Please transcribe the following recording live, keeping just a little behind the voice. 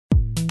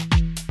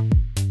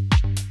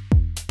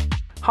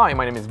Hi,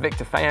 my name is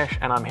Viktor Fejes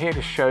and I'm here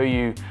to show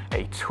you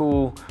a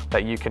tool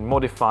that you can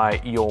modify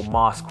your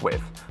mask with.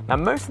 Now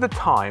most of the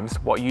times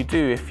what you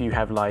do if you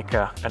have like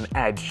an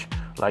edge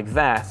like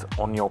that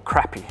on your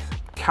crappy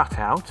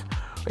cutout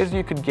is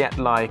you could get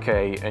like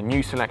a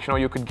new selection, or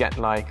you could get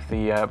like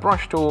the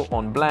brush tool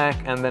on black,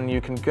 and then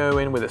you can go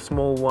in with a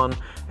small one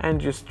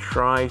and just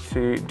try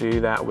to do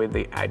that with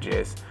the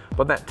edges.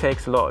 But that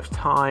takes a lot of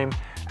time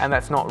and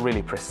that's not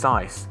really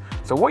precise.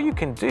 So what you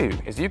can do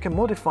is you can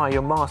modify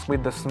your mask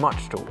with the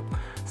smudge tool.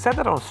 Set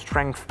that on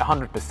strength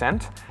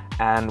 100%,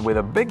 and with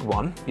a big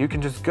one you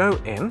can just go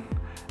in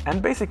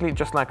and basically,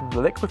 just like the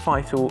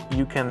liquify tool,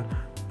 you can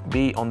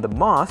be on the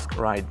mask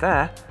right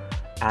there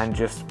and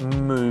just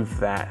move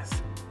that,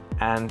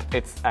 and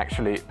it's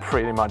actually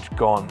pretty much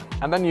gone.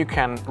 And then you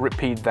can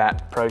repeat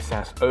that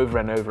process over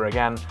and over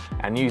again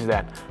and use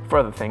that for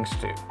other things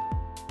too.